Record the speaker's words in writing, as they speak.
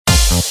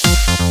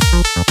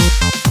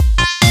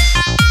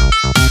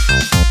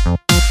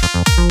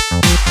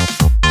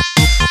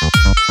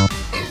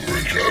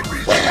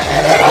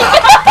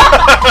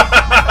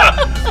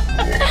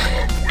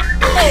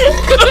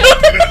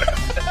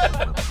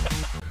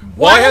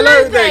Why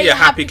hello there, you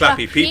happy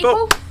clappy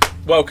people.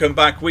 Welcome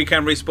back,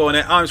 Weekend Respawn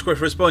it. I'm Squiff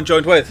Respawn,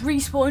 joined with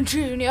Respawn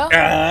Junior.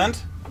 And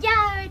Yeah,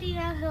 I already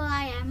know who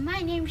I am.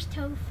 My name's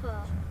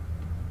Topher.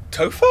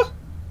 Topher?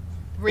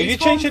 Have you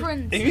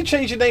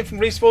changed your name from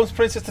Respawn's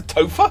Princess to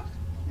Topher?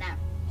 No.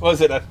 What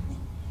is it then?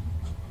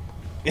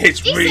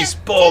 It's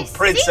Respawn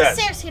Princess. Do you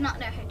seriously not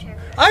know who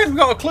Topher is? I haven't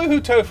got a clue who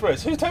Topher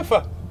is. Who's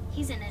Topher?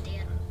 He's an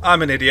idiot.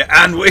 I'm an idiot,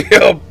 and we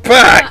are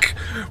back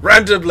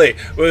randomly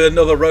with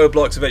another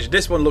Roblox adventure.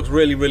 This one looks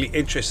really, really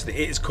interesting.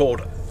 It is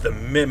called The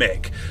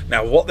Mimic.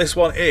 Now, what this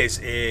one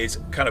is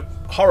kind of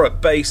horror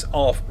based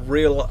off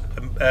real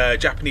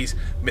Japanese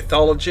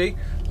mythology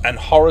and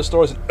horror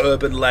stories and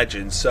urban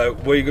legends. So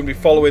we're going to be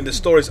following the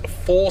stories of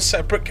 4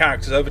 separate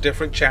characters over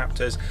different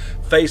chapters,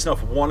 facing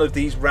off one of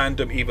these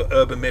random either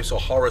urban myths or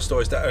horror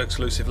stories that are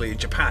exclusively in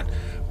Japan.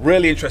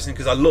 Really interesting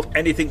because I love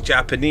anything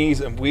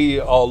Japanese, and we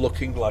are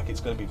looking like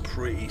it's going to be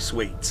pretty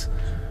sweet.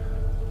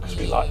 Because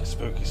we like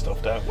spooky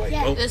stuff, don't we?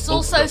 Yeah. Let's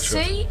also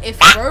see if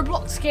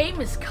Roblox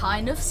game is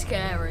kind of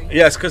scary.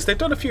 Yes, because they've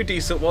done a few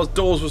decent ones.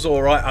 Doors was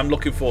alright. I'm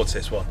looking forward to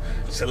this one.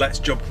 So let's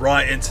jump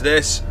right into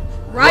this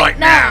right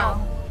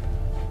now.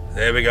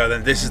 There we go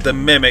then. This is The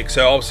Mimic.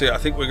 So obviously I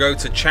think we go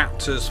to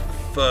chapters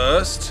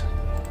first.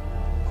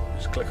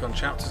 Just click on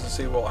chapters and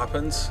see what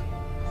happens.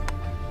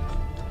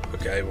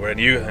 Okay, we're in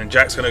you, and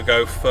Jack's going to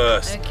go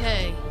first.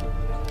 Okay.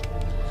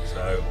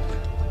 So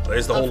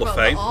there's the Hall of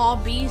Fame. The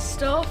RB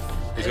stuff.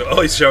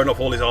 He's showing off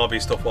all his RB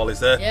stuff while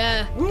he's there.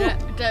 Yeah.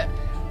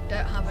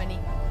 Don't have any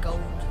gold.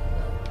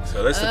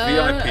 So there's the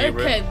VIP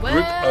room.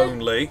 Group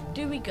only.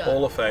 Do we go?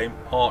 Hall of Fame,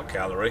 art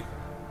gallery.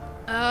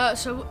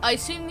 So I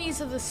assume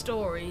these are the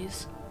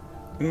stories.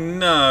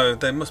 No,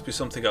 there must be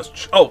something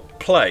else. Oh,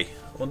 play.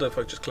 I wonder if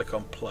I just click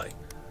on play.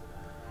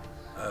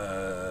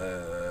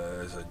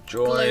 There's a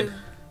join. Glue.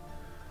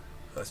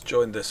 Let's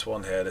join this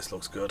one here. This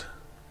looks good.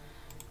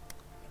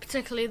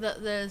 Particularly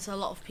that there's a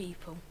lot of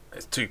people.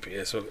 It's 2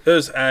 p.m. So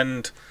us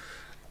and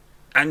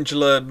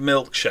Angela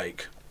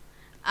Milkshake.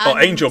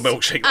 And, Angel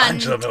Milkshake. And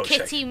Angela Milkshake.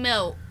 Kitty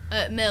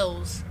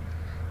Mills.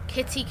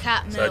 Kitty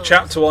Cat Mills. So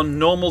chapter 1,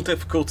 normal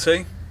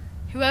difficulty.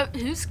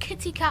 Who's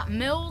Kitty Cat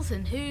Mills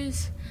and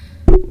who's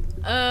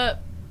Alex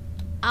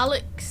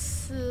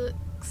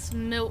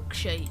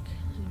Milkshake?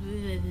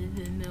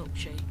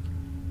 Milkshake.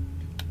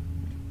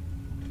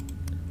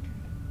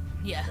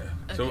 Yeah.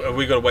 Okay. So have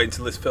we got to wait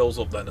until this fills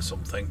up then or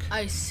something?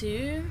 I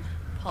assume.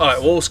 Alright,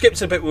 well, we'll skip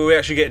to the bit where we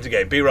actually get into the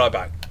game. Be right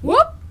back.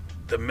 Whoop!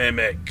 The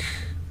Mimic.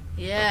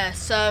 Yeah,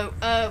 so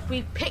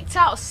we picked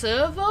out a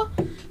server.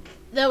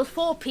 There were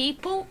 4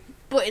 people,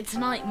 but it's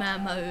nightmare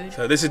mode.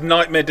 So this is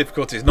nightmare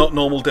difficulty. It's not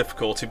normal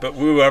difficulty, but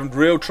we were having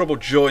real trouble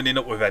joining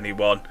up with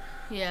anyone.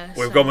 Yeah.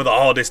 We've gone with the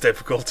hardest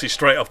difficulty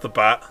straight off the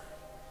bat.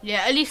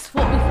 Yeah, at least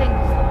what we think.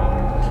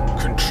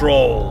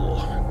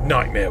 Control.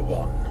 Nightmare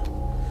 1.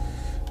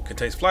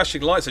 Contains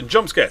flashing lights and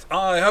jump scares.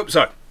 I hope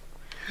so.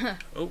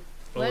 Oh,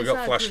 we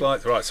got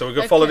flashlights. Right, so we're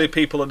going to follow the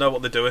people that know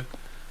what they're doing.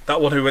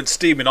 That one who went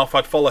steaming off,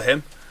 I'd follow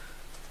him.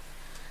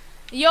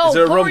 Yo, is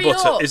there a run up.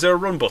 button? Is there a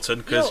run button?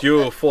 Because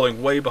you're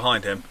falling way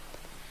behind him.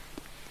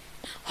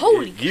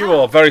 Holy cow. You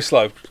are very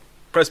slow.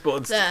 Press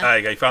buttons. There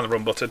You go. You found the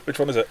run button. Which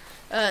one is it?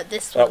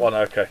 This one. That one.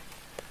 Okay.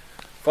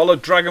 Follow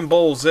Dragon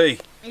Ball Z.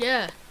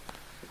 Yeah.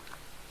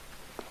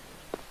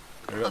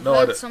 I've No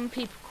heard idea. some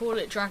people call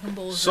it Dragon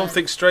Ball Z.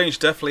 Something strange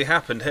definitely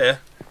happened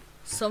here.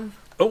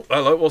 Oh,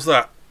 hello. What's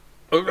that?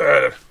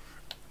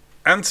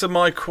 Answer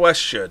my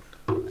question.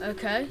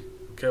 Okay.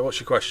 Okay, what's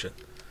your question?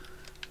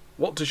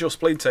 What does your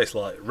spleen taste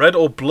like? Red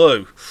or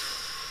blue?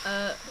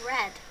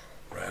 Red.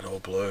 Red or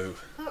blue?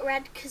 Not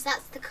red, because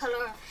that's the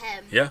colour of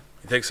him. Yeah,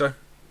 you think so?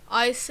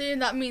 I assume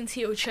that means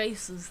he'll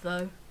chase us,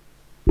 though.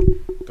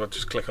 Do I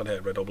just click on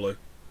here, red or blue?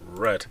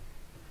 Red.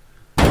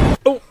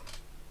 Oh!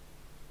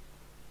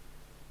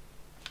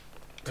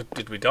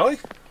 Did we die?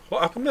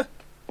 What happened there?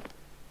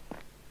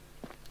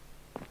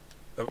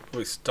 Oh,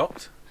 we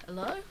stopped?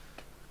 Hello?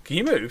 Can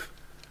you move?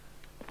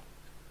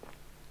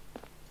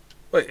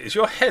 Wait, is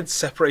your head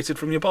separated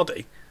from your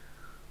body?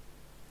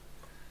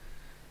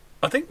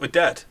 I think we're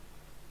dead.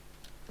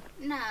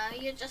 No,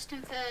 you're just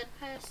in third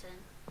person.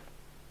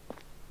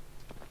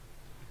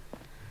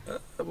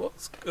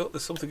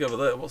 There's something over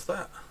there. What's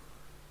that?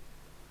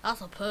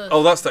 That's a person.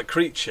 Oh, that's that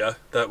creature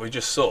that we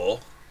just saw.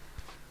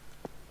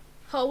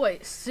 Oh,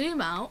 wait.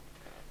 Zoom out.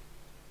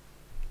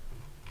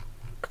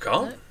 I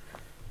can't. No.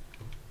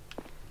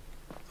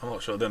 I'm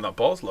not sure then that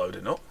bar's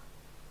loading up.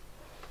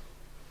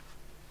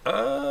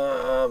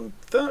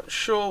 Not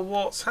sure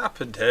what's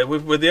happened here.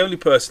 We're the only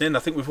person in. I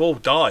think we've all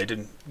died,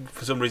 and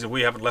for some reason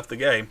we haven't left the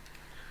game.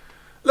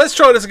 Let's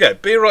try this again.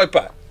 Be right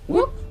back.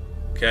 Whoop.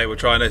 Okay, we're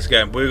trying this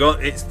again.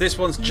 This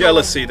one's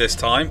jealousy this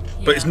time,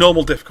 but it's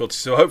normal difficulty,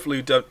 so hopefully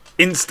you don't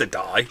insta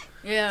die.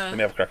 Yeah. Let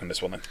me have a crack on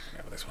this one then.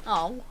 This one.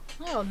 Oh,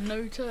 I had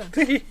no turn.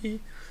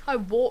 I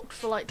walked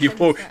for like 10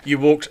 seconds. You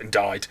walked and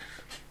died.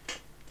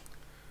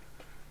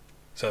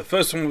 So the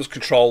first one was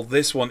control.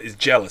 This one is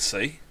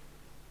jealousy.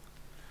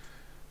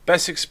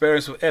 Best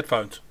experience with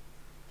headphones.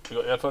 You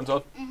got your headphones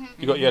on?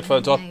 You got your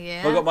headphones on?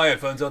 Yeah. Have I got my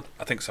headphones on?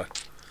 I think so.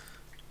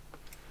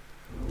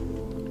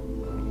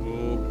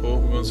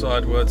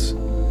 Going sideways.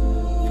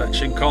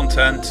 Fetching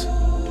content.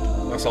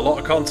 That's a lot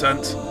of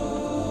content.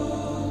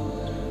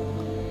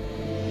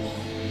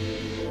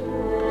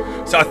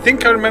 So I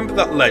think I remember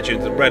that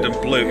legend, the red and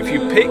blue. If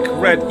you pick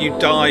red, you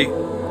die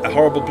a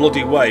horrible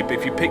bloody way, but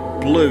if you pick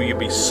blue, you'll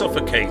be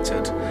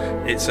suffocated.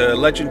 It's a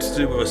legend to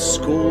do with a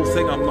school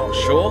thing, I'm not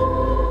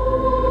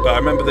sure. But I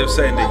remember they were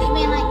saying that... You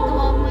mean like the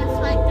one with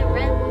like the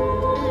red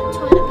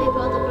toilet paper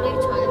or the blue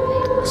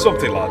toilet paper?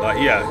 Something like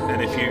that, yeah.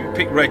 And if you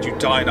pick red, you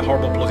die in a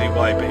horrible bloody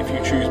way, but if you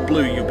choose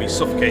blue, you'll be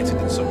suffocated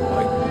in some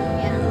way.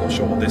 Yeah. I'm not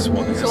sure what this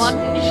one is. So why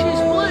didn't you choose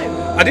blue?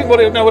 I didn't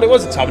want to know what it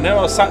was at the time, and then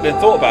I sat there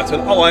and thought about it.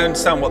 And, oh, I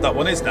understand what that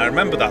one is now. I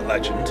remember that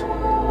legend.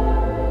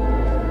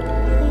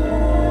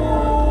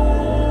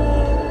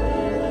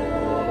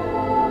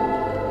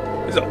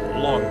 It's a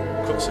long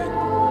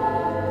cutscene.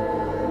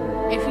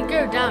 If you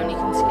go down, you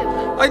can skip it.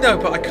 I know,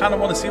 but I kind of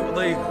want to see what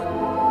the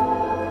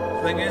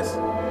thing is.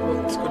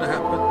 What's going to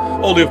happen?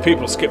 All the other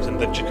people have skipped and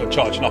they've just gone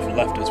charging off and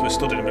left us. We're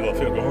stood in the middle of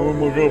the field going, oh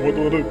my god, what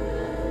do I do?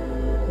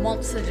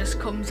 Monster just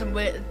comes and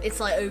it's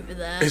like over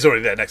there. He's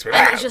already there next to me.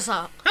 And it's just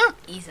like,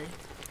 easy.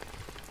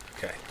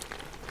 Okay.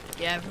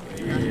 Yeah,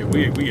 Yeah,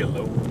 we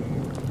alone.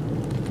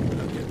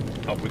 Okay.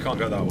 Oh, we can't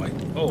go that way.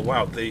 Oh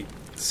wow, the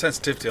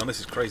sensitivity on this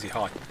is crazy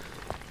high.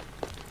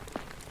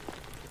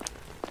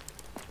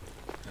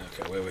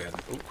 Okay, where are we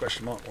heading? Oh,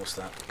 question mark. What's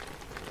that?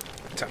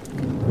 Tap.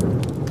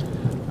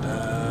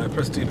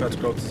 Press D-pad to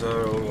go to...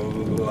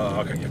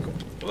 okay, yeah, cool.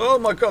 Oh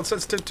my god,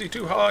 sensitivity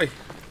too high.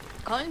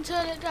 Can't you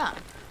turn it down?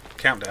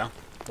 Countdown.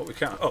 What we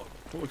count? Oh,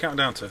 what we count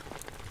down to?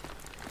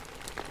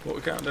 What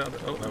we count down to?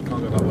 Oh no, we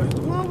can't go that way.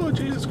 Oh Lord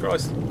Jesus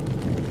Christ! So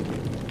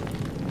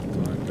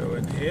I go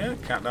in here.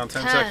 Count down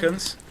 10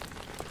 seconds.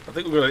 I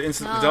think we're going to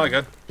instantly die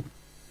again.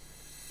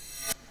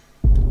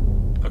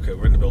 Okay,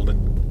 we're in the building.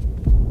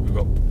 We've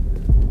got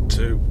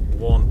 2,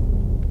 1.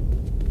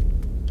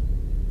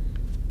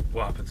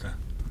 What happens now?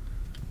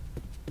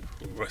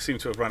 I seem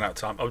to have run out of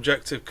time.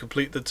 Objective: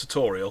 complete the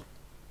tutorial.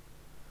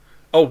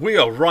 Oh, we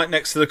are right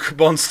next to the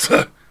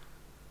monster.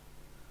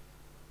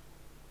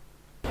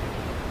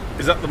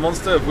 Is that the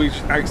monster we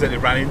accidentally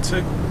ran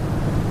into?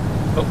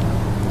 Oh.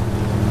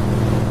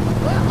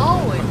 Where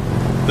are we?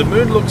 The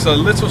moon looks a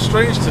little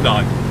strange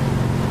tonight.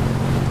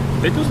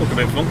 It does look a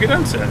bit funky,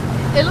 doesn't it?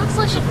 It looks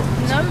like a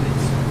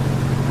nose.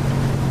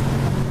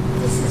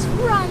 This is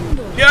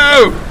random.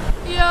 Yo!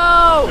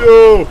 Yo!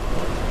 Yo!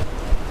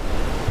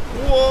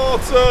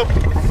 What's up?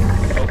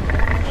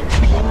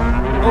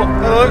 Oh,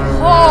 hello.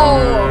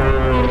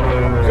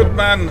 Oh! Good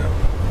man.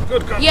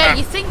 Good man. Yeah,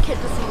 you think it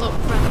doesn't look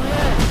friendly.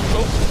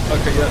 Oh,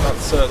 okay, yeah,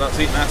 that's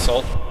eating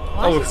asshole.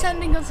 Why is he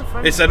sending us a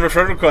friend? It's sending a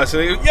friend request.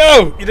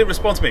 Yo! You didn't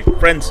respond to me.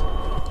 Friends.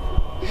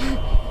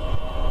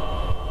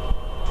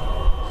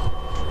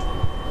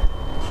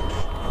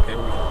 Okay,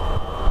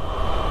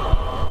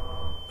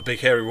 the big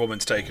hairy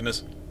woman's taking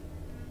us.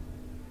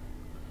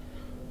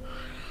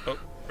 Oh,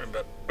 we're in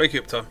bed. Wake you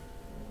up, Tom.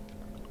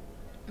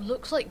 It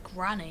looks like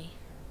Granny.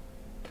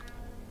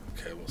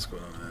 Okay, what's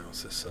going on here?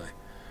 What's this say?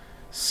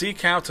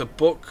 Seek out a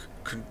book,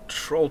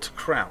 control to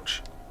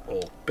crouch.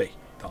 Or B.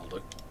 That'll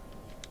do.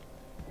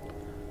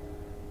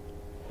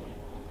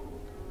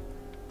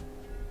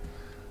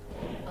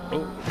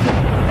 Oh.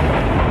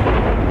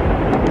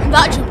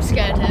 That jump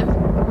scared him.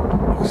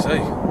 I see.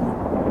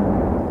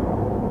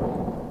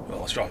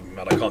 Well, it's driving me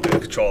mad. I can't do the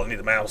control. I need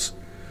the mouse.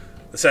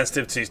 The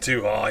sensitivity is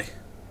too high.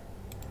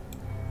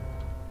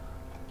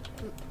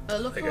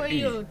 Look at where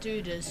your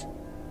dude is.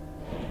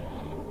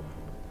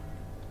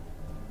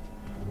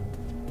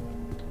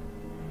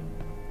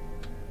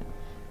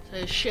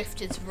 So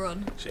shift is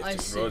run. Shift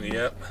is run,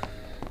 yep.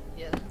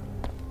 Yeah.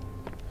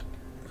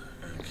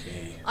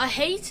 Okay. I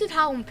hated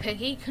how on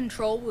Piggy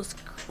control was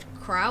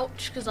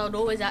crouch because I would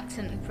always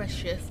accidentally press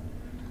shift.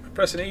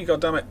 Pressing E,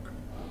 goddammit.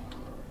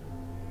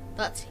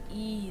 That's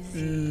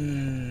easy.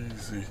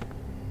 Easy.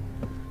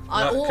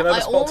 I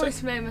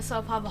almost made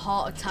myself have a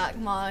heart attack.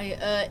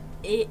 My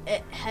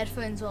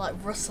headphones were like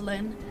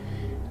rustling.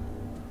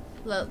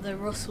 Like, they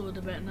rustled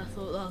a bit and I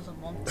thought that was a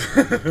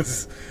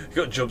monster. You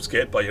got jump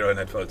scared by your own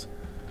headphones.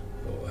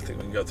 Oh, I think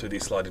we can go through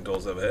these sliding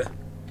doors over here.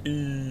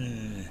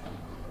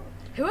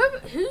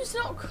 Who's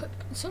not...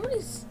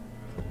 Somebody's...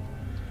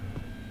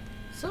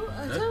 So,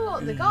 I tell you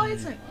what, the guy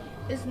isn't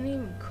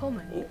even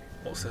coming. Oh,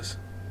 what's this?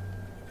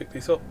 Pick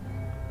these up.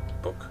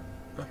 Book.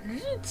 Oh.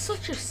 You're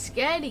such a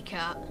scaredy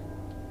cat.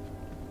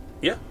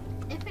 Yeah.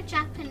 If a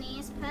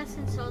Japanese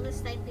person saw this,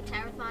 they'd be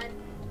terrified.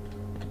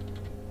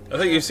 I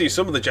think you see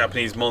some of the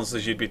Japanese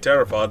monsters, you'd be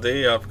terrified.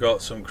 They have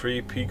got some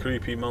creepy,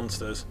 creepy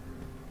monsters.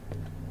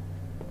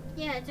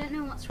 Yeah, I don't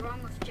know what's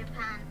wrong with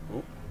Japan.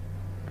 Oh,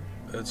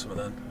 heard some of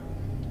them.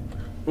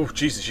 Oh,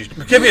 Jesus, you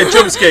give me a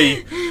jump scare,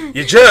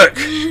 you jerk!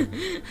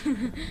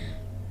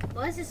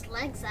 Where's his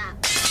legs at?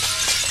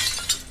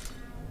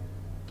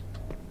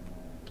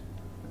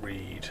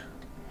 Read.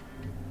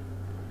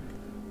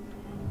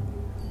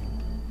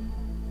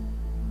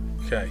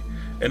 Okay.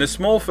 In a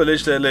small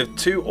village there lived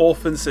 2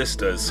 orphan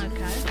sisters.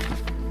 Okay.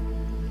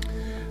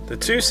 The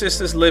 2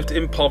 sisters lived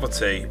in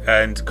poverty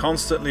and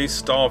constantly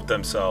starved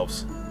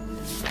themselves.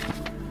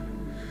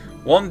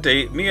 One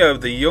day, Mio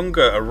the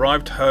younger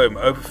arrived home,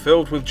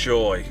 overfilled with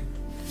joy.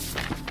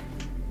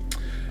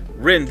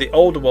 Rin, the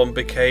older one,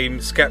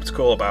 became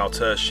skeptical about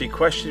her. She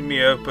questioned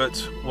Mio,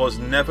 but was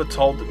never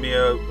told that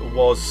Mio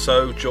was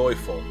so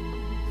joyful.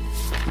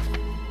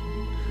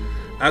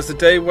 As the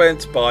day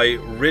went by,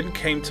 Rin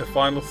came to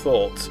final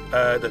thought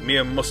that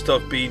Mio must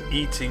have been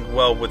eating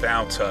well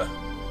without her.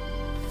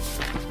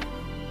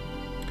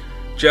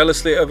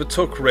 Jealously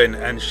overtook Rin,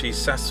 and she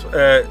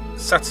satisfied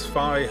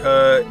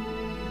her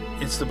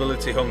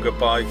instability hunger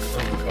by...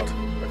 Oh god,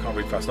 I can't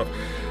read fast enough.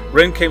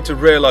 Rin came to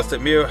realise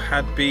that Mio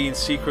had been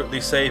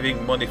secretly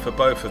saving money for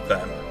both of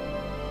them.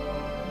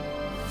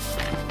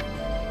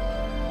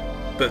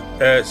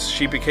 But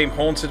she became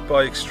haunted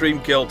by extreme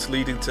guilt,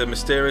 leading to a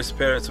mysterious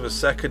appearance of a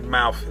second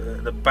mouth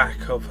at the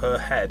back of her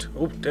head.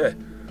 Oh dear.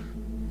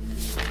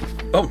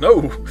 Oh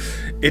no!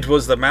 It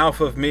was the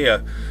mouth of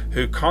Mia,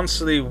 who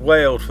constantly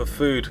wailed for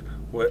food,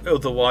 where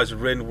otherwise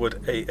Rin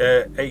would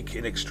ache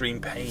in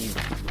extreme pain.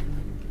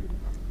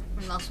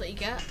 And that's what you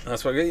get?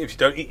 That's what you get. If you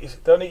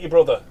don't eat your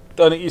brother.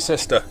 Don't eat your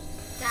sister.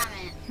 Damn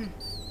it.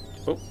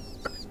 Oh,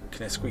 can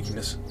hear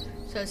squeakiness.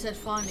 So it said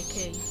find a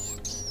key.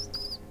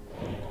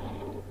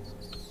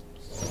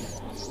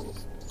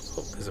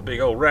 Oh, there's a big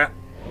old rat.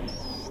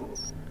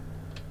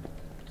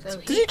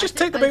 So Did he just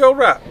take the big old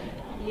rat?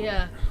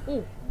 Yeah.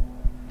 Oh.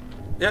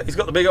 Yeah, he's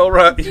got the big old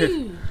rat.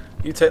 You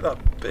take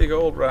that big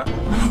old rat.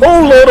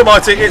 Oh Lord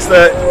Almighty, it's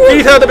there.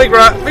 Feed her the big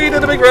rat. Feed her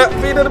the big rat.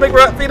 Feed her the big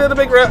rat. Feed her the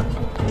big rat.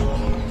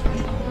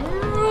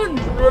 Run.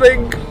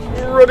 Running,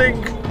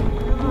 running,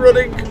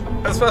 running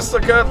as fast as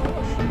I can.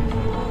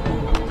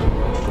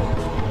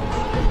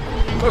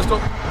 Oh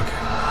stop.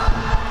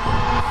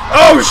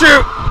 Oh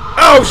shoot!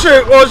 Oh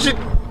shoot! What was she?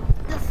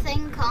 The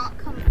thing can't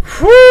come.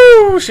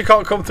 Whoo! She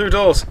can't come through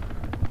doors.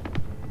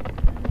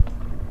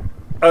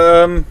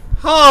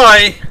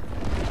 Hi.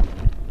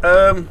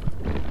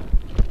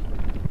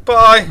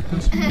 Bye.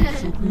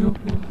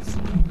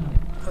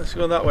 Oh, she's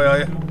going that way, are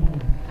you?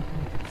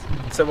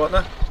 So what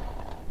now?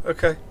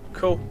 Okay,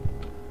 cool.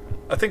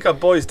 I think our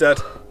boy's dead.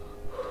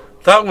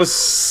 That was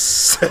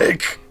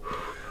sick.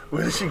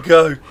 Where did she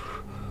go?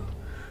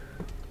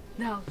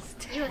 No,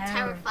 You were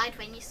terrified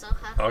when you saw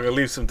her. I'm gonna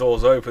leave some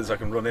doors open so I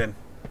can run in.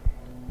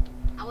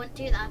 I wouldn't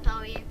do that if I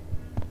were you.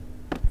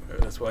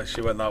 This way.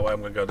 She went that way.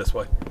 I'm gonna go this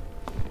way.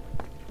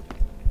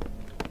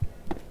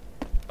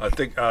 I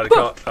think our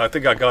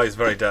guy is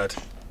very dead.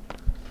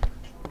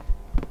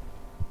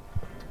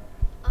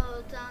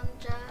 Oh damn,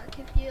 Jack!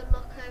 If you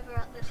look over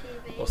at the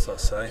TV, What's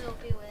that say? it'll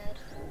be weird.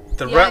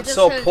 The Yeah, I rats just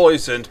are heard-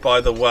 poisoned by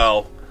the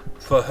well.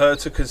 For her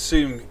to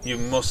consume, you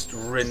must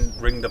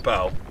ring the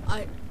bell.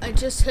 I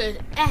just heard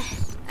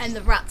and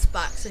the rat's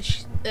back, so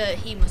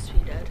he must be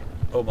dead.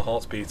 Oh, my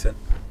heart's beating.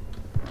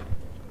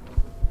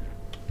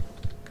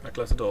 Can I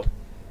close the door?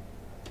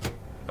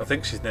 I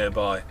think she's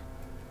nearby.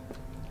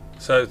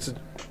 So to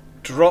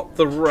drop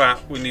the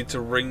rat, we need to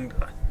ring...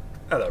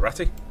 Hello,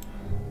 ratty.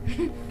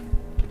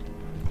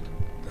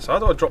 So how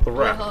do I drop the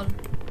rat? Wait, hold on.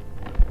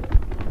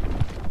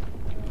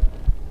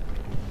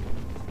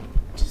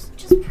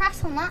 Just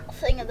press on that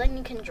thing and then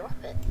you can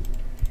drop it.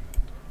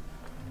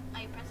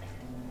 Are you pressing?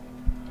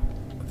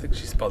 I think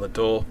she's by the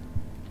door.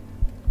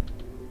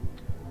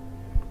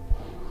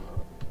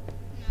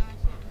 No, I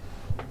see.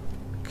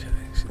 Okay,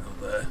 she's not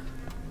there.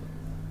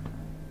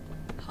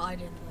 Hide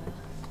in there.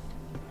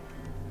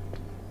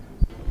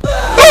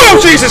 Oh,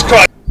 Jesus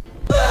Christ!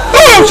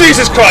 Oh,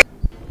 Jesus Christ!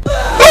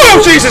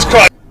 Oh, Jesus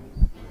Christ!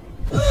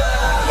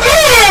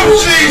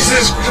 Oh,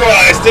 Jesus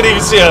Christ! Didn't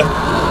even see her.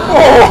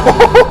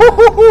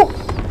 Oh,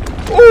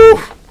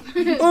 oh,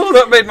 oh,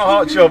 that made my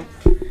heart jump.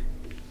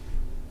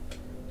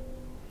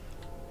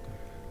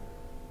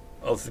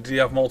 Oh, did he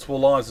have multiple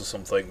lives or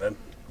something then?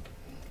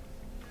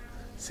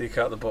 Seek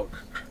out the book.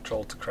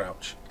 Control to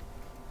crouch.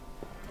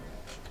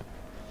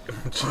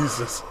 Oh,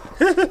 Jesus.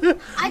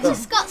 I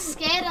just got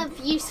scared of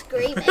you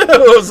screaming. I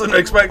wasn't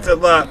expecting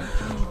that.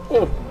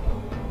 Oh.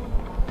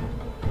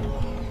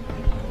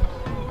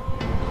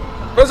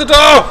 Close the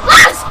door!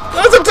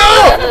 Close the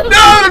door!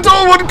 No, the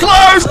door wouldn't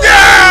close! No!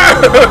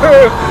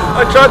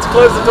 I tried to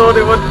close the door and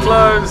it wouldn't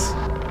close.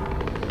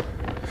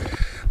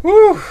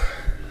 Woo.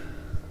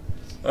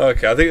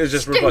 Okay, I think it's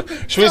just... Should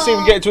we see if we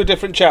can get to a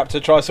different chapter?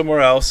 Try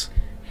somewhere else.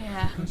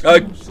 Yeah.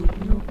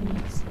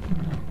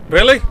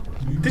 Really?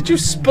 Did you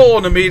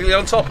spawn immediately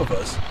on top of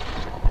us?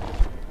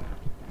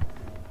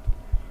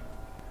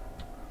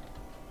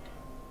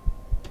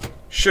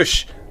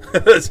 Shush.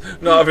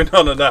 Not having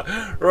none of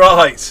that.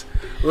 Right.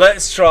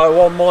 Let's try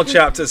one more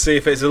chapter, see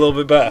if it's a little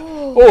bit better.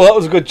 Oh, that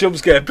was a good jump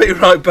scare. Be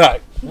right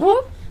back.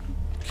 Whoop.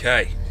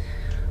 Okay.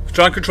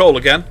 Try and control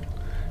again.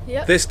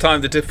 Yep. This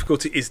time the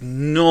difficulty is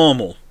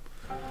normal.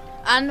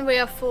 And we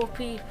have 4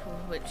 people,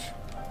 which...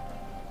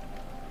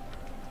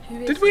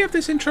 Who is Did we have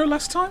this intro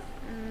last time?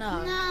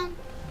 No. No.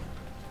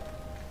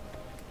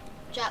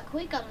 Jack,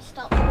 we gotta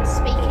stop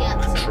speaking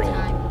at the same Control.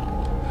 time.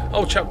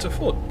 Oh, chapter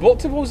 4.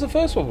 What was the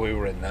first one we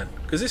were in then?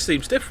 Because this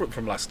seems different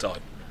from last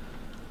time.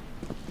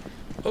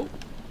 Oh.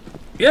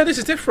 Yeah, this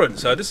is different.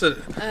 So this is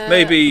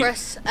maybe...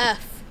 Press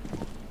F.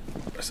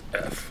 Press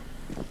F.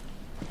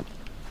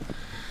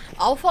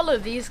 I'll follow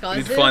these guys.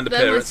 You need to find the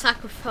parents.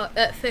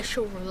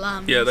 Sacrificial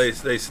lambs. Yeah,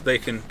 they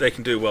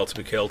can do well to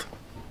be killed.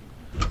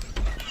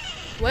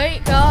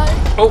 Wait, guys.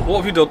 Oh, what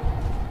have you done?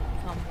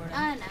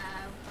 I know.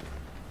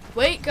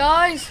 Wait,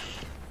 guys.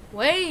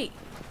 Wait.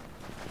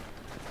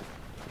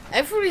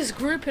 Everybody's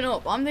grouping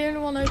up. I'm the only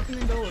one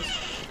opening doors.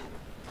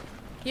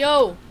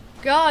 Yo,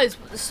 guys,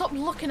 stop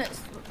looking at.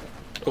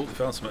 Oh, they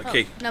found some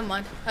key. Never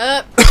mind.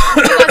 You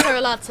guys are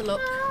allowed to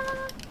look.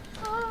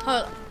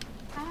 Hold on.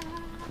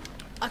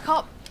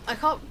 I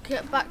can't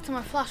get back to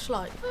my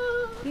flashlight.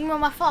 Give me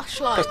my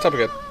flashlight. Press tab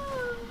again.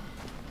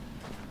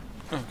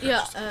 Oh, okay,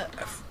 Yeah.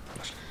 F.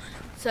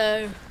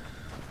 So,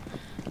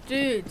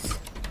 dudes.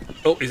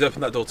 Oh, he's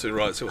opened that door to the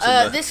right. So what's in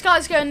there? This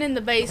guy's going in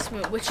the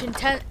basement, which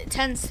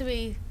tends to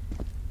be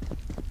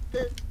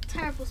The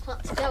terrible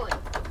spot to go in.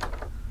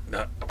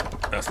 No,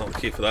 that's not the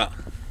key for that.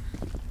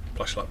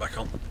 Flashlight back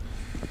on.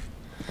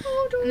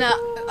 No,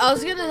 I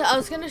was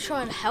gonna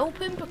try and help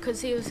him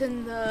because he was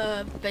in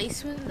the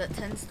basement. That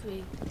tends to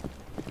be.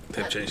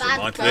 They've changed bad their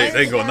mind. guys,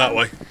 They ain't going that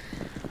way.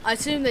 I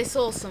assume they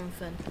saw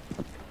something.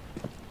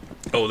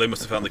 Oh, they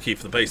must have found the key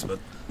for the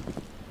basement.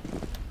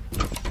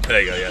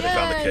 There you go. Yeah, they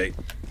found the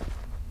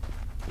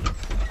key.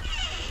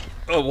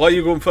 Oh, why are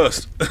you going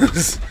first?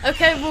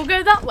 Okay, we'll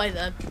go that way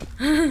then.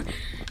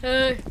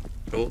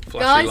 Oh, flashy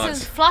Guys, lights.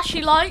 there's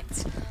flashy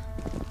lights.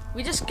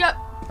 We just go.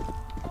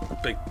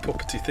 Big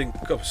puppety thing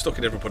stuck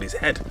in everybody's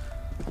head.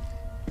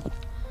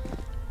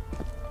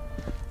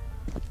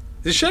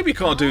 It's a shame you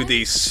can't do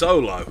these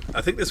solo.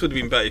 I think this would have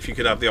been better if you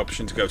could have the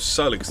option to go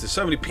solo because there's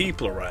so many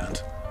people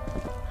around.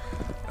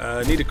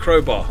 Need a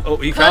crowbar. Oh,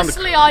 he found.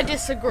 Personally, I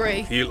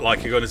disagree. You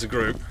like you're going as a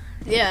group?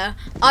 Yeah,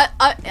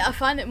 I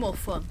find it more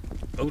fun.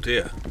 Oh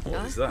dear,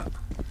 what is that?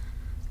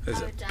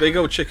 There's a damn. big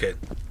old chicken.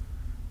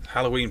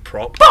 Halloween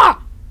prop.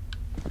 Ah!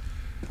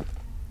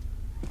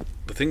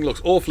 The thing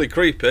looks awfully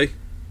creepy.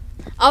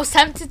 I was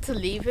tempted to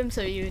leave him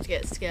so you would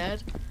get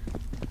scared.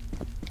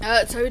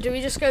 So do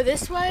we just go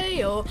this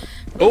way or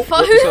Oh, who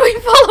are we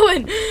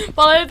following?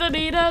 Follow the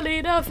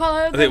leader,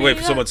 follow the I think wait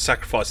leader. for someone to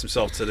sacrifice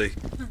himself to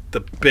the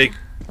big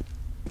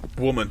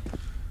woman.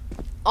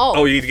 Oh,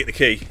 Oh, you need to get the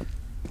key.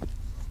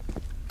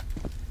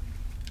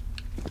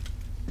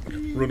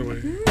 Run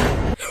away.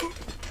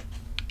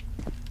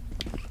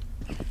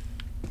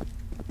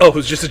 Oh, it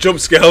was just a jump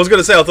scare. I was going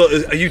to say, I thought,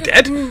 are you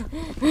dead?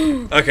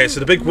 Okay, so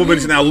the big woman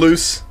is now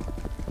loose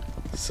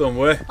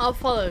somewhere. I'll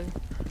follow.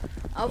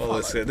 I'll Oh, follow.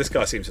 let's see. This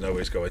guy seems to know where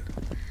he's going.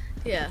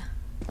 Yeah.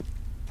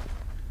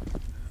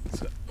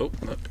 So, oh,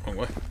 no, wrong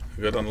way.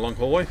 We go down the long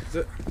hallway, is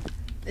it?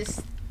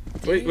 This.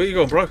 Where you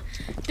going, bro?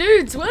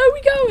 Dudes, where are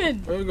we going?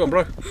 Where are we going,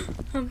 bro?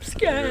 I'm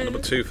scared. Number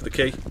 2 for the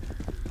key.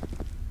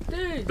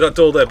 Dude. That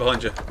door there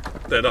behind you.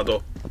 There, that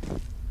door.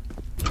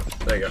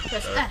 There you go.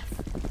 Press There. F.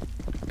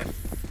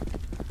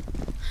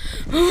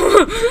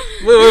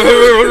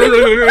 We're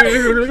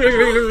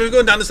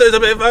going down the stairs a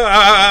bit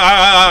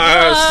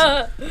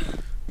fast.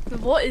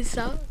 What is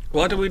that?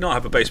 Why do we not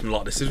have a basement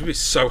like this? This would be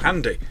so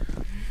handy.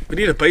 We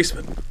need a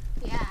basement.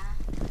 Yeah.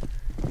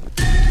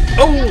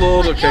 Oh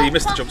lord, But okay, you're you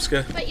missed the jump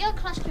scare. But you're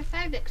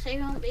claustrophobic, so you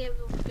won't be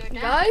able to go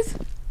down. Guys,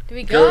 do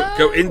we go?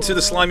 Go into the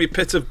or- slimy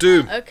pit of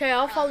doom. Okay,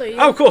 I'll follow you.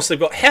 Oh, of course, they've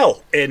got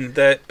hell in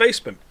their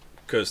basement.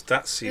 Because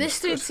that seems This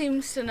dude good.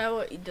 seems to know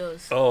what he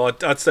does. Oh,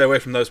 I'd stay away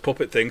from those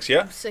puppet things,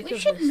 yeah? I'm sick We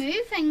of should this.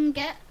 move and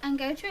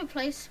go to a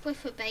place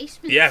with a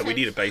basement. Yeah, so we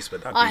need a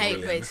basement. That'd I be hate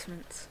really handy.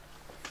 basements.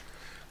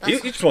 You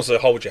just want to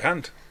hold your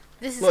hand.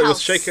 This is Look, how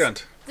let's shake your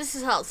hand. This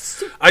is how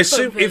stupid. I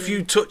assume if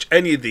you touch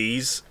any of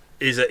these,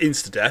 is an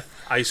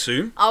insta-death, I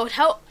assume. I would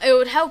help. It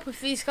would help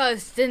if these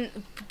guys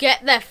didn't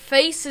get their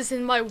faces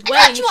in my way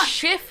got and you one.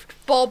 shift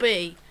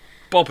Bobby.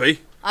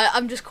 Bobby.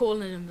 I'm just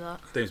calling him that.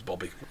 His name's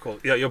Bobby.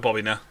 Yeah, you're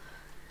Bobby now.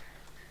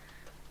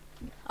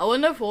 I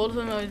wonder if all of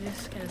them are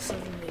just gonna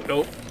suddenly.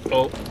 Oh.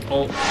 Oh,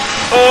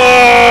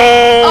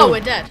 Oh! we're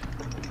dead.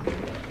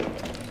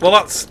 Well,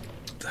 that's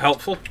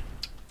helpful.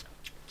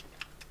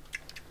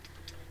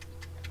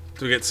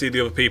 Do we get to see the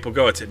other people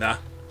go at it now?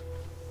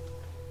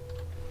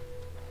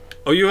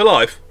 Are you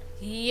alive?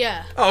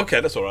 Yeah. Oh,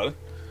 okay, that's alright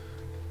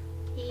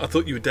then. I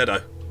thought you were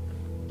deado.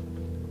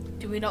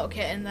 Do we not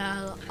get in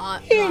there?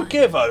 You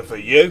give over,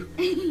 you.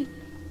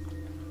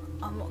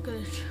 I'm not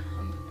gonna.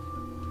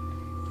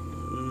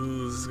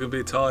 Ooh, this is gonna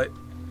be tight.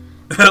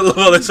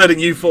 Well, they're sending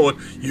you forward.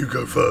 You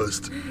go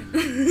first.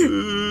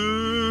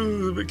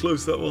 Ooh, a bit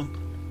close that one.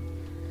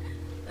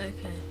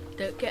 Okay.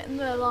 Don't get in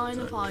their line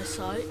of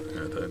eyesight.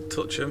 Yeah, don't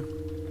touch him.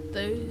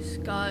 Those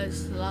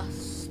guys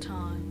last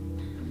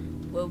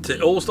time will be.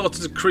 It all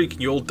started to creak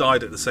and you all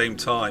died at the same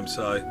time,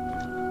 so.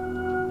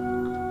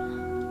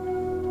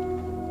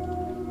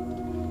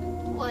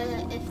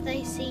 Well, if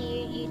they see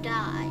you, you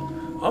die.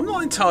 I'm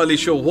not entirely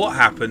sure what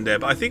happened there,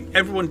 but I think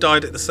everyone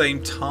died at the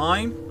same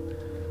time.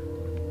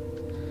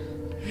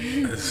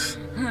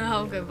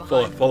 I'll go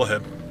behind. Follow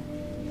him.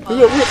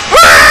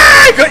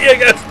 Ah! Got you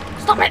again!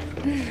 Stop it!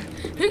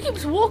 Who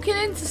keeps walking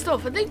into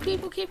stuff? I think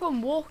people keep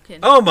on walking.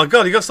 Oh my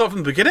god, you got to start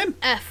from the beginning?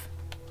 F.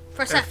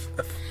 Press F.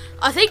 F.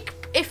 I think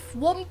if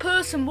one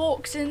person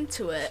walks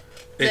into it,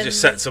 it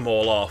just sets them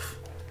all off.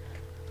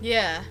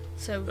 Yeah.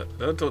 So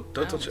don't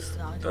touch it.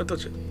 Don't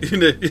touch it. You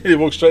need to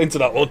walk straight into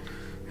that one.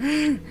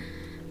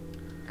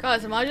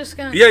 Guys, am I just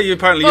going? Yeah, you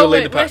apparently you'll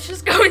lead the pack. Let's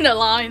just go in a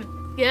line.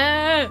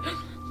 Yeah,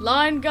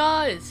 line,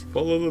 guys.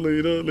 Follow the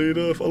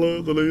leader.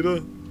 Follow the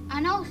leader. I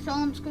know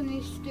someone's gonna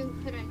be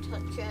stupid and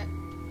touch it.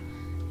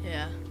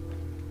 Yeah.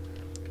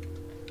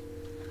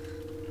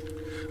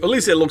 At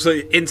least it looks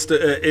like in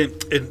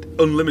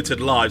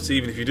unlimited lives. So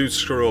even if you do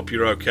screw up,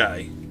 you're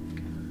okay.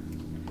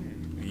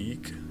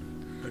 Eek.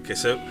 Okay,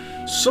 so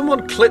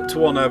someone clipped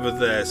one over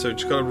there, so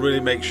just got to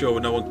really make sure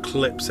no one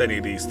clips any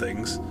of these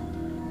things.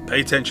 Pay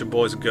attention,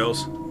 boys and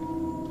girls.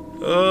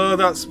 Oh,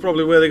 that's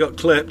probably where they got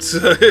clipped.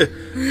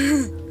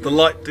 The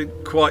light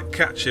didn't quite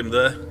catch him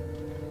there.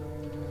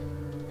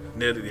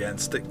 Nearly the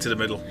end. Stick to the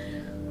middle.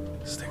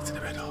 Stick to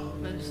the middle.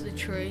 Moves the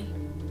tree.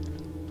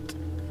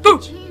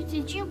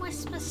 Did you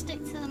whisper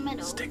stick to the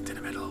middle? Stick to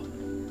the middle.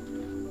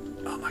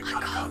 Oh my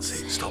god, I can't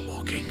see. Stop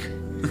walking.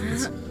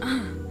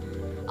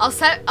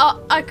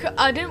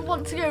 I didn't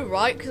want to go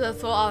right because I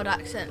thought I would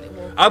accidentally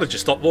walk. I'd have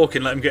just stopped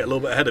walking, let him get a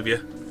little bit ahead of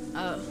you.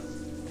 Oh,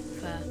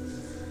 fair.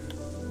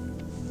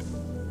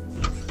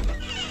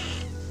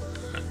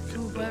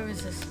 Ooh, where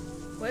is this?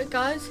 Wait,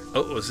 guys.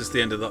 Oh, was this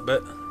the end of that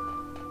bit?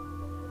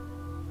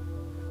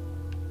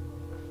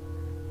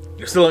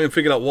 You're still not going to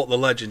figure out what the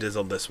legend is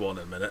on this one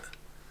in a minute.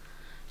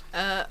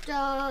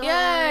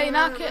 Yay!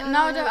 Now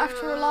I don't have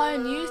to rely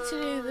on you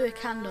to do the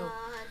candle.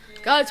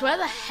 Guys, where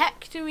the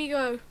heck do we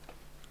go?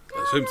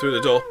 Let's zoom through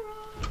the door.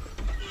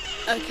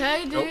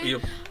 Okay, dude. Oh, you...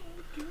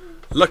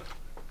 La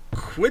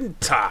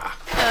Quinta.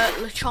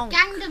 Lechonk.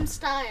 Gangnam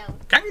Style.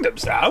 Gangnam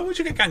Style? Where'd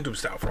you get Gangnam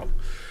Style from?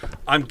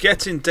 I'm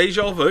getting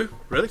deja vu.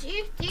 Really? Do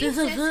you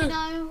seriously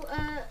know?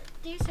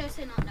 Do you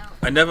seriously not know?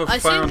 I never I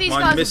found these my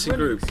guys missing are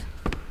group.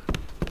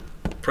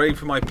 Praying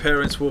for my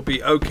parents will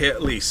be okay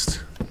at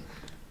least.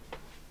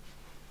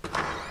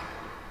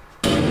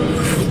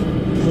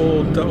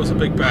 Oh, that was a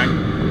big bang.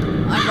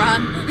 I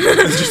ran.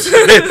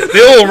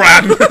 They all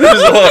ran.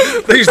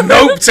 These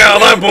noped out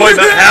of that boy.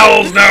 The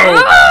hells no.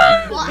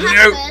 What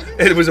Nope. happened?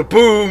 It was a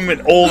boom,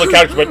 and all the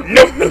characters went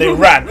nope, and they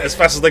ran as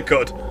fast as they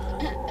could.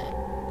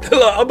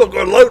 Look, I'm not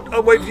going alone.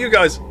 I'm waiting for you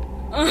guys.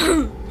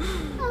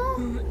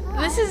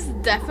 This is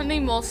definitely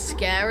more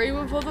scary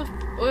with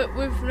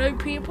no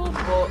people,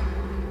 but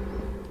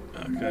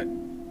Okay.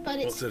 But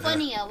it's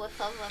funnier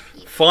with other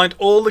people. Find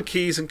all the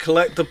keys and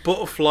collect the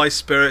butterfly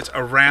spirit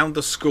around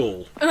the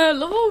school. I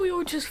love how we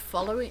all just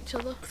follow each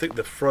other. I think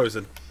they're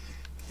frozen.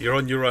 You're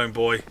on your own,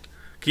 boy.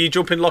 Can you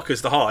jump in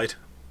lockers to hide?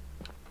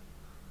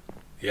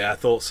 Yeah, I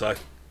thought so.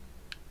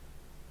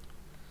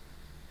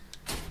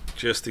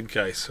 Just in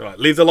case. Right,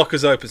 leave the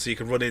lockers open so you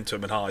can run into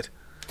them and hide.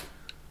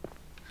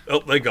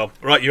 Oh, they're gone.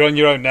 Right, you're on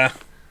your own now.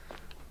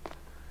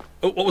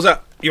 Oh, what was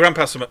that? You ran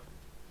past them.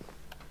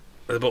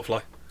 There's a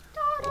butterfly.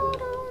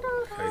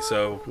 Okay,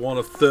 so one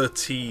of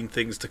 13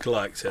 things to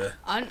collect here.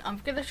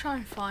 I'm gonna try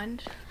and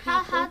find.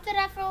 How did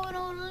everyone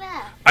all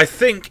left? I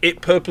think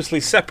it purposely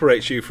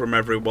separates you from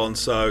everyone,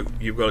 so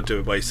you've got to do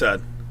it by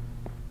yourself.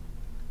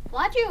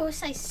 Why do you always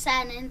say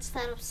sen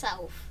instead of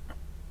self?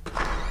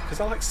 Because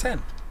I like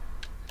sen.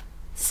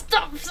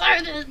 Stop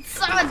sounding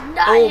so annoying.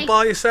 All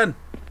by yourself.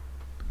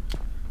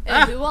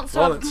 Yeah, who wants to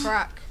have a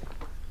crack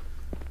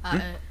at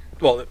it?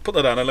 Well, put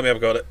that down and let me have a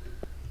go at it.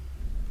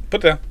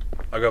 Put it down.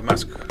 I got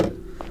mouse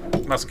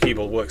and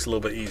keyboard works a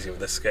little bit easier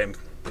with this game.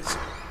 It's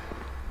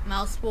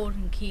Mouse, board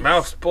and keys.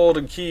 mouse, board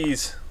and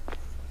keys.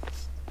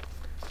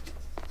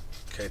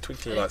 Okay,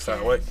 twinkly lights that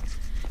away.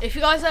 If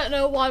you guys don't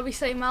know why we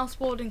say mouse,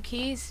 board and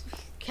keys,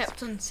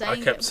 kept on saying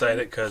I kept saying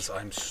it because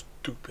I'm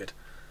stupid.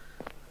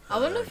 I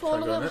wonder if all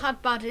of them had.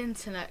 had bad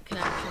internet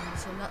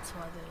connections and that's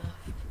why they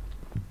left.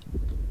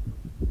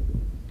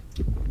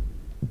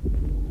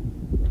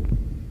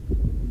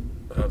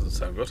 That doesn't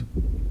sound good.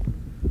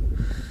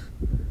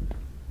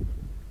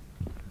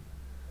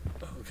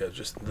 Okay,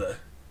 just there.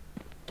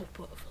 The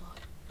butterfly.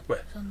 Where?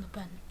 It's on the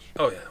bench.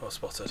 Oh yeah, well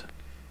spotted.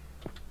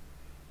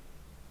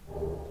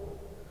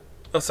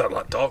 That sounded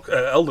like Dark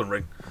Elden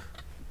Ring.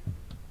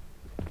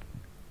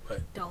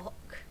 Wait, Dark.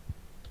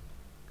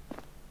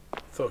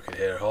 thought I could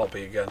hear a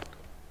heartbeat again.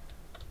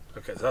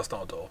 Okay, so that's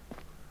not a door.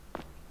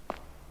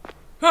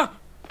 Huh!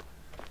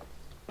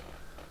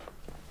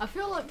 I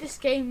feel like this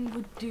game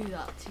would do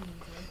that to you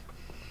though.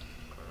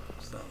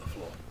 It's not on the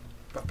floor.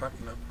 Backpack,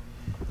 no.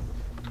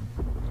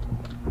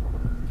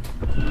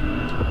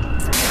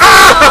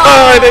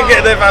 I didn't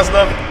get there fast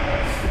enough.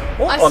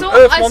 What on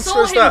earth monster I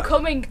saw is him that?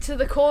 coming to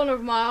the corner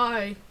of my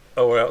eye.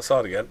 Oh, we're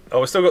outside again. Oh,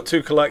 we've still got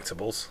 2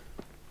 collectibles.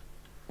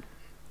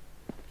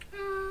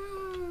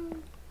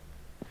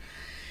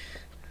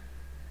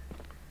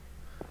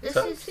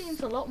 This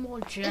seems a lot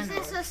more general. Is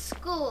this a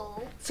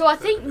school? So I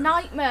think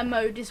nightmare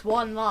mode is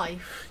 1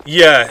 life.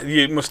 Yeah,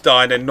 you must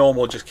die and then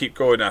normal just keep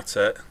going at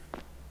it.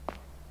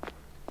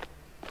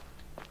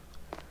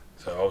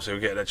 So obviously we're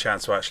getting a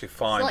chance to actually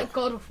find It's like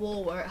God of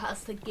War where it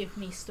has to give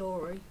me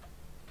story.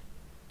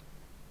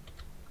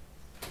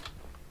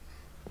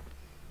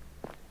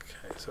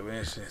 Okay,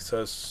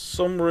 So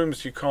some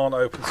rooms you can't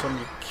open, some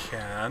you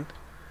can.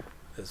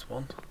 There's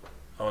one.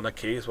 Oh, and a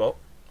key as well.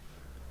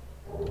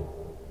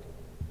 Oh,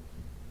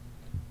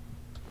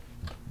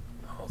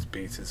 it's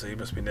beaten, so he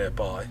must be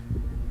nearby.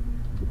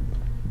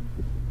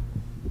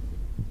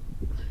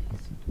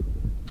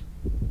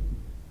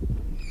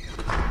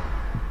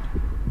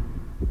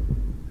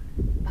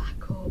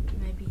 Back up,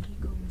 maybe he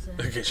comes in.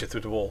 It gets you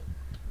through the wall.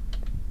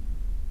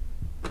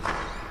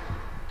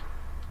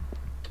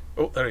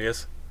 Oh, there he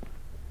is.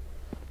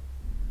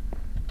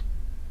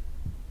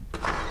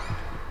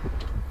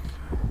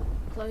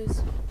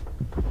 Close.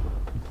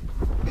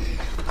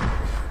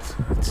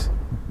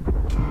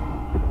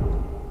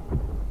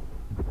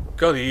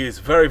 God, he is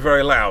very,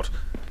 very loud.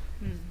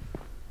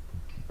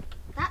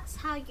 That's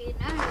how you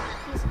know that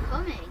he's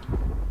coming.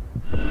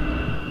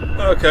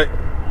 Okay,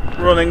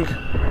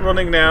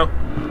 running now,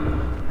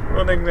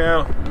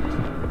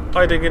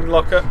 hiding in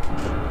locker.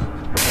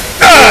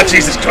 Ah,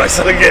 Jesus Christ!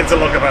 I didn't get into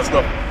locker fast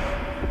enough.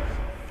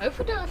 I hope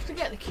we don't have to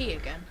get the key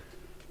again.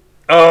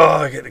 Oh,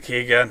 I get the key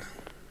again.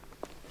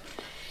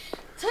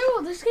 Tell you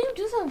what, this game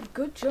does have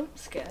good jump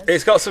scares.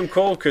 It's got some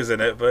corkers in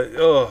it, but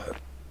oh.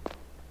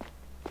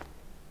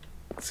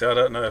 See, I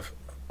don't know if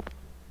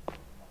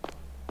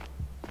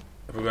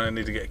we're going to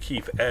need to get a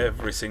key for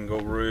every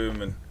single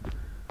room and.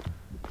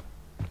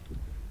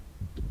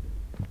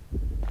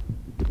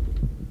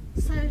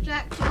 So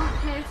Jack, do you want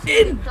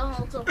KFC,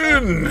 McDonald's or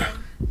Burger King?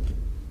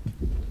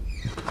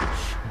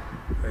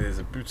 There's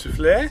a bout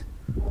souffle.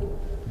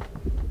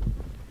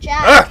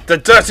 Jack. Ah, the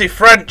dirty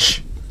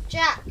French.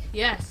 Jack.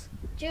 Yes.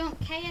 Do you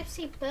want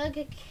KFC,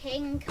 Burger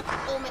King,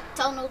 or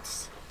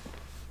McDonald's?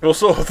 We'll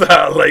sort that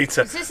out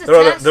later. Is this a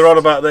They're test? on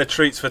about their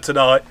treats for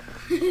tonight.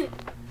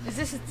 Is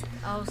this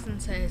I was going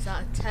to say, is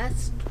that a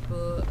test?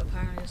 But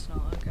apparently it's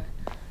not, okay.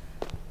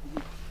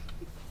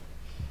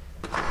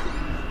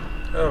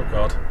 Oh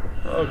God.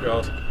 Oh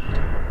God.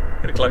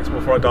 Get a collectible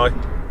before I die.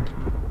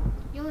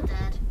 You're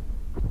dead.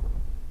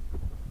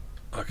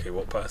 Okay,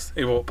 walk past.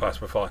 He walked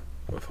past. We're fine.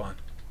 We're fine.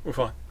 We're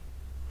fine.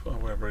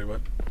 Wherever he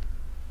went.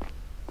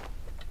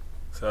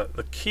 So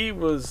the key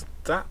was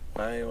that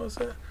way, was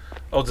it?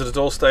 Oh, did the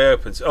door stay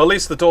open? Or at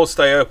least the doors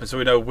stay open so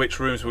we know which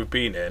rooms we've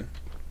been in.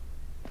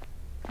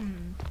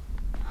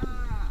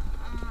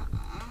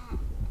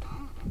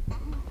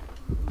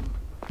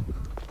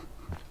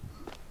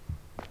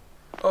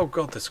 Oh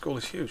God, this school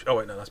is huge. Oh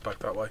wait, no, that's back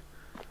that way.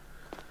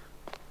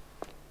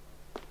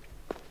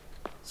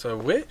 So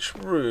which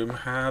room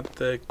had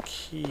the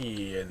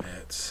key in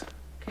it?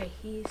 Okay,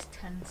 his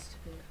tends to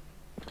be.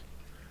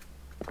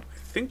 I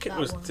think it That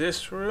was one.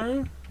 this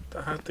room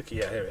that had the key.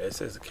 Yeah, here it is.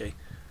 There's the key.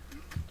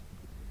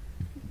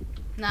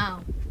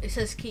 Now, it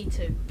says key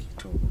 2. Key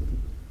 2.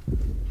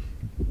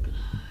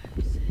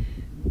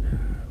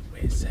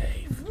 We're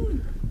safe.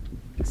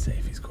 We're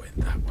safe. He's going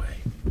that way.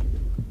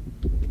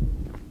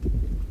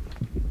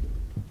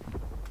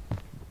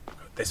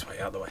 Go this way,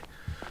 out of the way.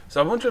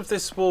 So I wonder if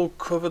this will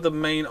cover the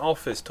main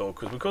office door,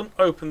 because we couldn't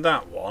open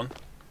that one.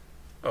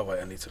 Oh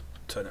wait, I need to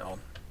turn it on.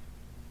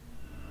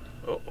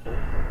 Uh oh.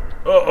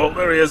 Uh oh,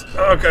 there he is.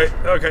 Okay,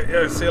 okay,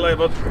 yeah, see you later,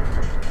 bud.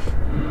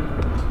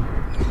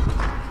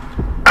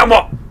 And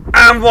what?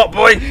 And what,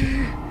 boy?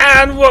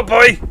 And what,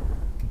 boy?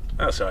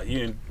 That's right.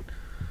 You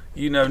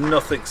know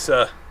nothing,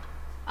 sir.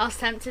 I was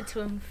tempted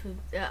to him for.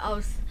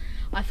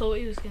 I thought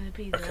he was going to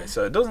be there. Okay,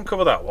 so it doesn't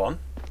cover that one.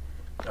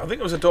 I think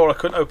it was a door I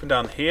couldn't open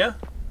down here.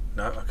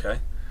 No, okay.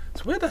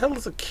 So where the hell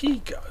does the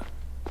key go?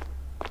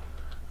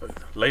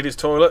 Ladies'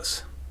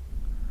 toilets.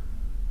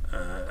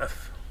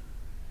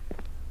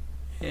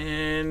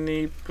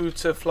 Any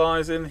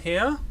butterflies in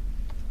here?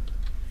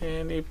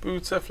 Any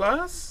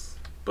butterflies?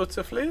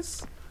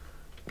 Butterflies?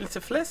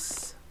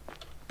 Butterflies?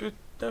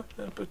 No,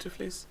 no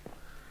butterflies.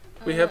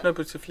 We have no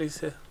butterflies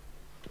here.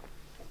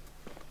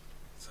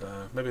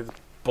 So maybe the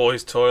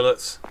boys'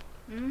 toilets.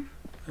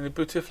 Any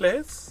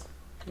butterflies?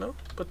 No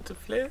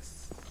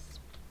butterflies.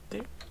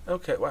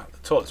 Okay, wow, the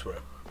toilets were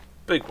a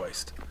big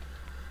waste.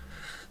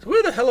 So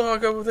where the hell do I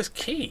go with this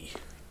key?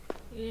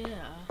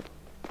 Yeah.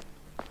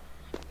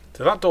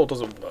 So that door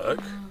doesn't work.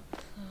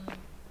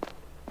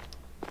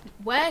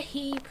 Where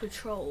he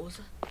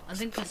patrols, I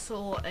think I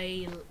saw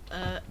a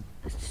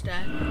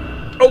stair.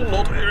 Oh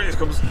Lord, here he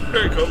comes.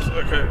 Here he comes.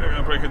 Okay, I'm going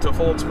to break into a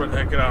full sprint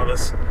here. Get out of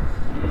this. See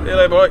you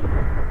later, boy.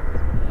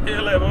 See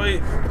you later,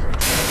 boy.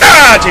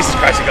 Ah, Jesus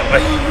Christ, he got me.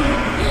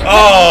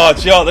 Oh,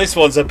 John, this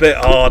one's a bit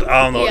hard.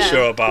 I'm not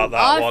sure about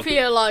that one. I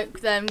feel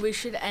like then we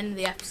should end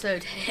the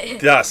episode here.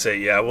 That's it,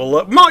 yeah.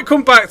 Well, might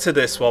come back to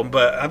this one,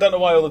 but I don't know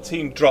why all the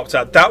team dropped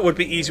out. That would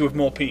be easy with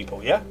more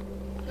people, yeah?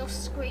 You're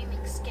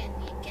screaming scared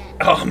me again.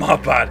 Oh, my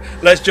bad.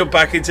 Let's jump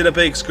back into the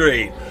big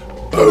screen.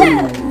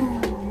 Boom!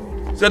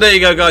 So there you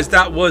go, guys.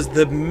 That was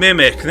the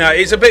Mimic. Now,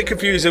 it's a bit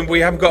confusing.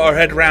 We haven't got our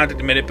head around it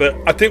in a minute, but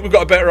I think we've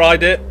got a better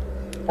idea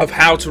of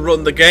how to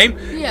run the game.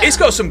 Yeah. It's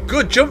got some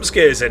good jump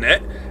scares in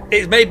it.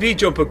 It made me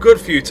jump a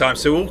good few times,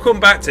 so we'll come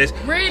back to this.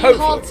 Really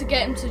hard to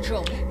get him to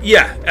jump.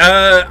 Yeah,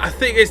 I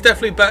think it's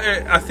definitely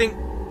better.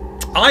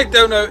 I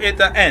don't know at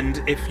the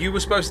end if you were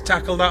supposed to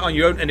tackle that on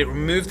your own and it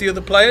removed the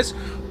other players,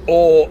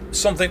 or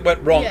something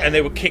went wrong and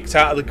they were kicked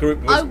out of the group.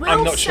 I'm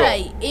not sure. I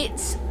will say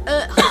it's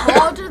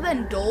harder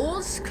than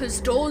Doors, because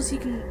Doors you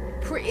can.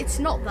 It's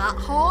not that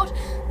hard.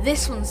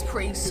 This one's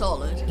pretty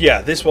solid.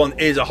 Yeah, this one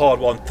is a hard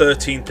one.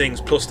 13 things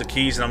plus the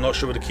keys, and I'm not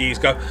sure where the keys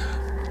go.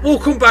 We'll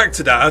come back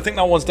to that. I think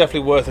that one's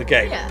definitely worth a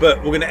game. Yeah. But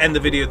we're going to end the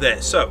video there.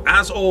 So,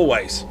 as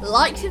always,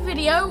 like the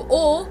video,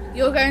 or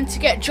you're going to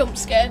get jump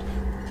scared.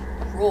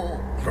 Raw.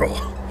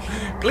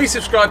 Please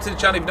subscribe to the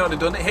channel if you've not already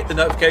done it. Hit the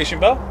notification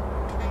bell.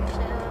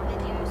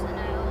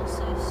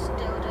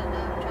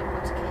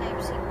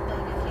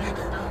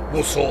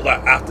 We'll sort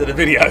that after the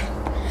video.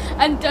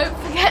 And don't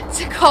forget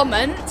to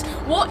comment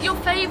what your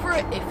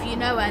favourite, if you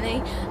know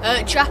any,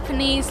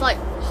 Japanese like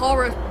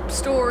horror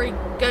story,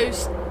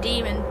 ghost,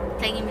 demon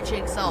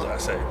thingamajigs are.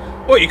 That's it.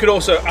 Well, you could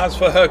also, as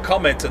for her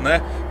comment in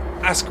there,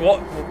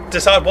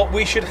 decide what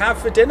we should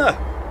have for dinner.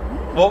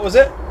 What was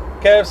it?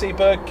 KFC,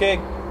 Burger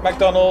King,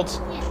 McDonald's,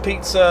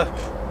 pizza,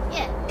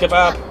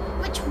 kebab.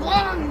 Which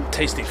one?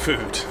 Tasty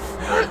food.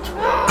 Which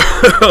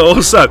one?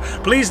 Also,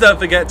 please don't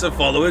forget to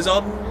follow us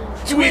on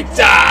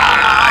Twitter.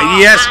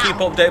 Yes, keep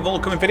updated with all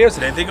the coming videos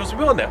and anything else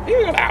we want there.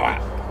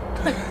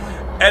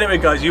 Anyway,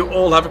 guys, you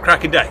all have a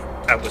cracking day,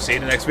 and we'll see you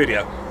in the next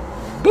video.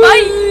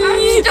 Bye.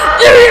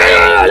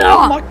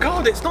 Oh my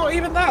God, it's not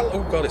even that.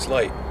 Oh God, it's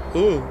late.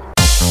 Ooh.